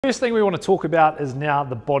First thing we want to talk about is now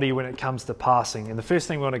the body when it comes to passing, and the first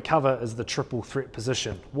thing we want to cover is the triple threat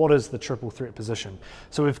position. What is the triple threat position?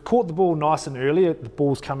 So we've caught the ball nice and early, the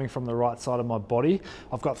ball's coming from the right side of my body.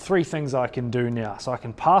 I've got three things I can do now. So I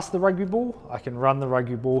can pass the rugby ball, I can run the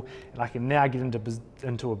rugby ball, and I can now get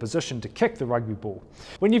into a position to kick the rugby ball.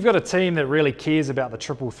 When you've got a team that really cares about the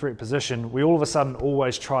triple threat position, we all of a sudden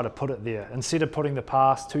always try to put it there. Instead of putting the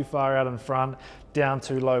pass too far out in front, down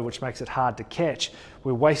too low, which makes it hard to catch,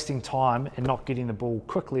 we're wasting time and not getting the ball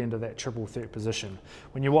quickly into that triple threat position.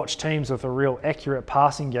 When you watch teams with a real accurate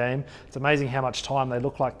passing game, it's amazing how much time they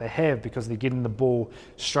look like they have because they're getting the ball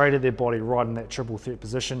straight at their body right in that triple threat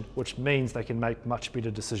position, which means they can make much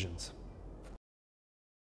better decisions.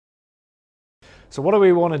 So what do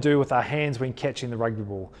we want to do with our hands when catching the rugby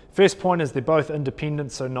ball? First point is they're both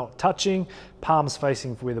independent, so not touching, palms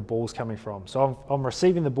facing where the ball's coming from. So I'm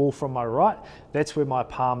receiving the ball from my right, that's where my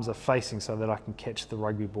palms are facing so that I can catch the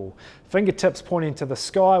rugby ball. Fingertips pointing to the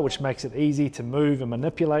sky, which makes it easy to move and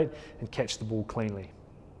manipulate and catch the ball cleanly.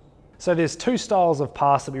 So there's two styles of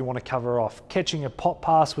pass that we want to cover off. Catching a pop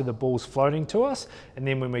pass where the ball's floating to us, and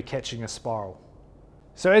then when we're catching a spiral.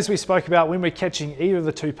 So as we spoke about, when we're catching either of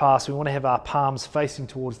the two passes, we want to have our palms facing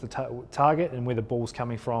towards the target and where the ball's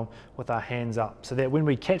coming from with our hands up. So that when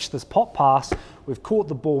we catch this pop pass, we've caught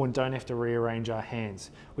the ball and don't have to rearrange our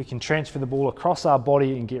hands. We can transfer the ball across our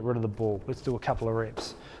body and get rid of the ball. Let's do a couple of reps.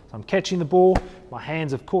 So I'm catching the ball, my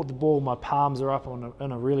hands have caught the ball, my palms are up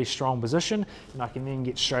in a really strong position, and I can then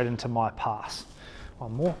get straight into my pass.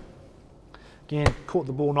 One more. Again, caught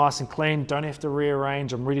the ball nice and clean, don't have to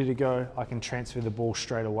rearrange, I'm ready to go, I can transfer the ball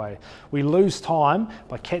straight away. We lose time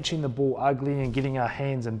by catching the ball ugly and getting our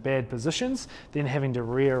hands in bad positions, then having to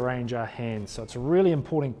rearrange our hands. So it's a really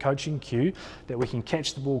important coaching cue that we can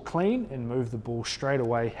catch the ball clean and move the ball straight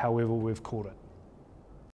away however we've caught it.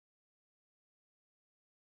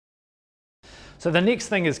 So the next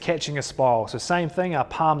thing is catching a spiral. So same thing, our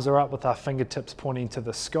palms are up with our fingertips pointing to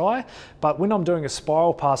the sky. But when I'm doing a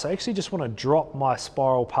spiral pass, I actually just want to drop my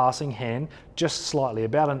spiral passing hand just slightly,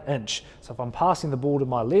 about an inch. So if I'm passing the ball to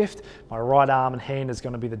my left, my right arm and hand is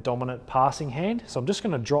going to be the dominant passing hand. So I'm just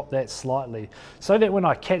going to drop that slightly so that when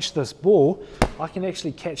I catch this ball, I can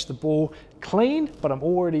actually catch the ball clean, but I'm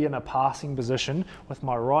already in a passing position with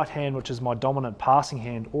my right hand, which is my dominant passing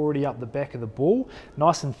hand, already up the back of the ball,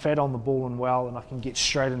 nice and fat on the ball and well, and I can get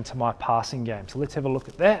straight into my passing game. So let's have a look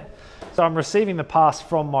at that. So I'm receiving the pass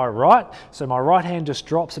from my right, so my right hand just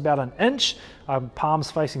drops about an inch, palms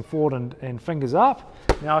facing forward and fingers up.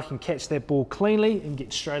 Now I can catch that ball cleanly and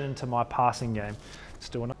get straight into my passing game. Let's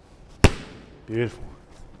do it. Beautiful.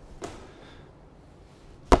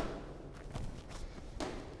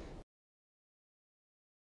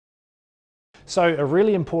 So a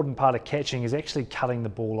really important part of catching is actually cutting the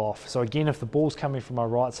ball off. So again, if the ball's coming from my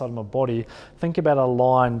right side of my body, think about a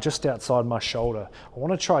line just outside my shoulder. I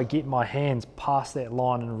want to try to get my hands past that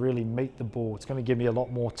line and really meet the ball. It's going to give me a lot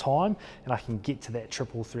more time and I can get to that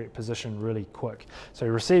triple threat position really quick. So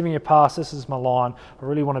receiving a pass, this is my line. I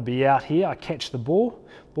really want to be out here. I catch the ball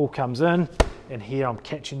comes in, and here I'm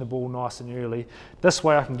catching the ball nice and early. This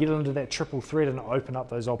way I can get into that triple threat and open up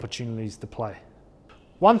those opportunities to play.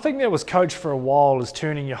 One thing that was coached for a while is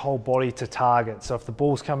turning your whole body to target. So if the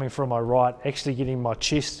ball's coming from my right, actually getting my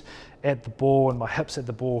chest at the ball and my hips at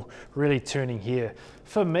the ball, really turning here.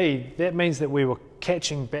 For me, that means that we were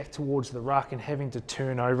catching back towards the ruck and having to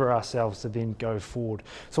turn over ourselves to then go forward.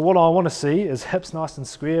 So what I want to see is hips nice and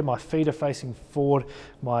square, my feet are facing forward,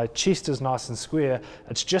 my chest is nice and square.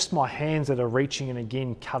 It's just my hands that are reaching and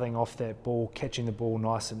again cutting off that ball, catching the ball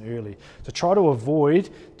nice and early. So try to avoid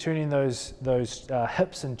turning those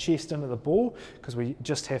hips and chest into the ball because we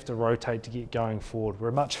just have to rotate to get going forward.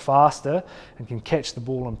 We're much faster and can catch the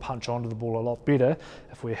ball and punch onto the ball a lot better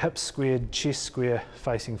if we're hips squared, chest square,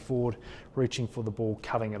 facing forward, reaching for the ball,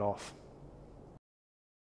 cutting it off.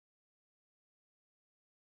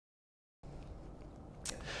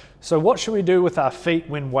 So what should we do with our feet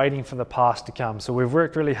when waiting for the pass to come? So we've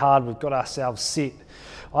worked really hard, we've got ourselves set.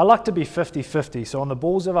 I like to be 50-50, so on the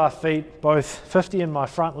balls of our feet, both 50 in my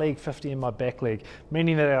front leg, 50 in my back leg,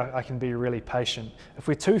 meaning that I can be really patient. If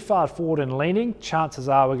we're too far forward and leaning, chances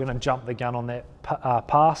are we're going to jump the gun on that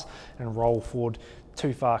pass and roll forward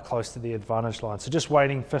too far close to the advantage line. So just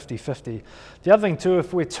waiting 50-50. The other thing too,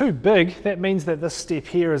 if we're too big, that means that this step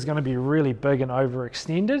here is going to be really big and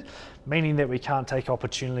overextended, meaning that we can't take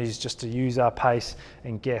opportunities just to use our pace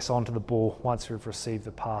and gas onto the ball once we've received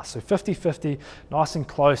the pass. So 50-50, nice and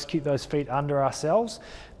close, keep those feet under ourselves,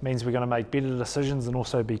 means we're going to make better decisions and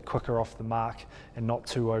also be quicker off the mark and not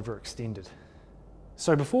too overextended.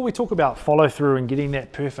 So before we talk about follow through and getting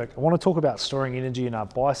that perfect, I want to talk about storing energy in our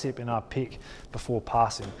bicep and our pec before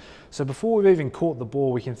passing. So before we've even caught the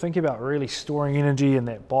ball, we can think about really storing energy in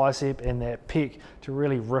that bicep and that pec to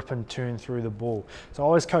really rip and turn through the ball. So I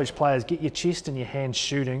always coach players, get your chest and your hands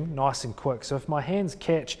shooting nice and quick. So if my hands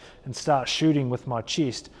catch and start shooting with my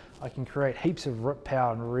chest, I can create heaps of rip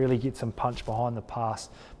power and really get some punch behind the pass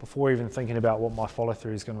before even thinking about what my follow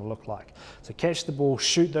through is going to look like. So catch the ball,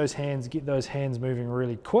 shoot those hands, get those hands moving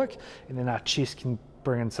really quick, and then our chest can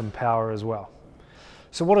bring in some power as well.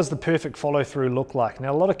 So what does the perfect follow through look like?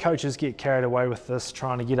 Now a lot of coaches get carried away with this,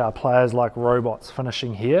 trying to get our players like robots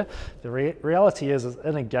finishing here. The reality is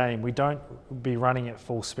in a game, we don't be running at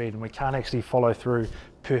full speed and we can't actually follow through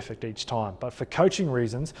perfect each time. But for coaching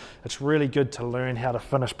reasons, it's really good to learn how to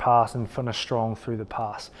finish pass and finish strong through the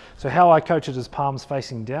pass. So how I coach it is palms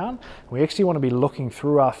facing down. We actually want to be looking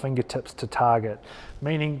through our fingertips to target,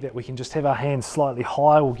 meaning that we can just have our hands slightly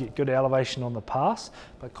high, we'll get good elevation on the pass.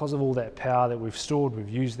 Because of all that power that we've stored, we've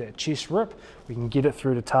used that chest rip, we can get it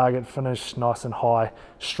through to target, finish nice and high,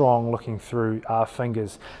 strong, looking through our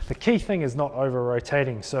fingers. The key thing is not over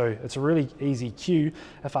rotating, so it's a really easy cue.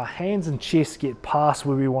 If our hands and chest get past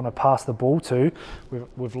where we want to pass the ball to,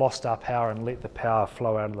 we've lost our power and let the power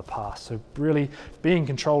flow out of the pass. So really be in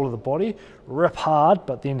control of the body, rip hard,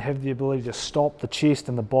 but then have the ability to stop the chest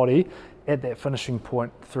and the body at that finishing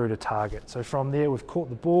point through to target. So from there, we've caught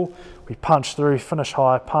the ball, we punch through, finish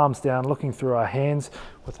high, palms down, looking through our hands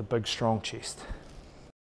with a big strong chest.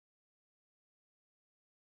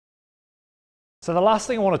 So the last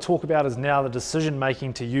thing I want to talk about is now the decision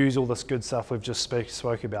making to use all this good stuff we've just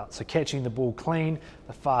spoke about. So catching the ball clean,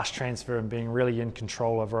 the fast transfer, and being really in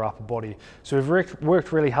control of our upper body. So we've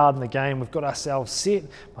worked really hard in the game, we've got ourselves set,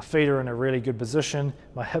 my feet are in a really good position,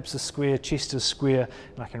 my hips are square, chest is square,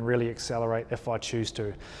 and I can really accelerate if I choose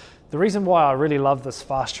to. The reason why I really love this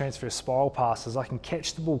fast transfer spiral pass is I can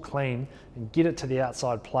catch the ball clean and get it to the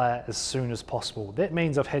outside player as soon as possible. That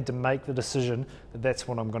means I've had to make the decision that that's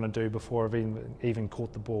what I'm going to do before I've even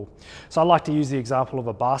caught the ball. So I like to use the example of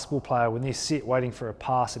a basketball player when they're set waiting for a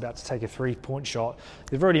pass, about to take a three-point shot.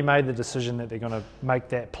 They've already made the decision that they're going to make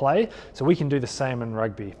that play, so we can do the same in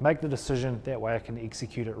rugby. Make the decision, that way I can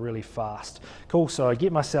execute it really fast. Cool, so I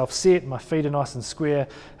get myself set, my feet are nice and square.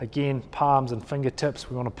 Again, palms and fingertips,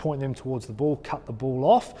 we want to point them towards the ball, cut the ball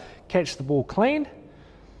off, catch the ball clean,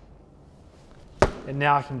 and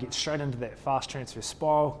now I can get straight into that fast transfer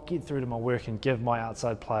spiral, get through to my work and give my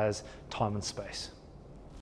outside players time and space.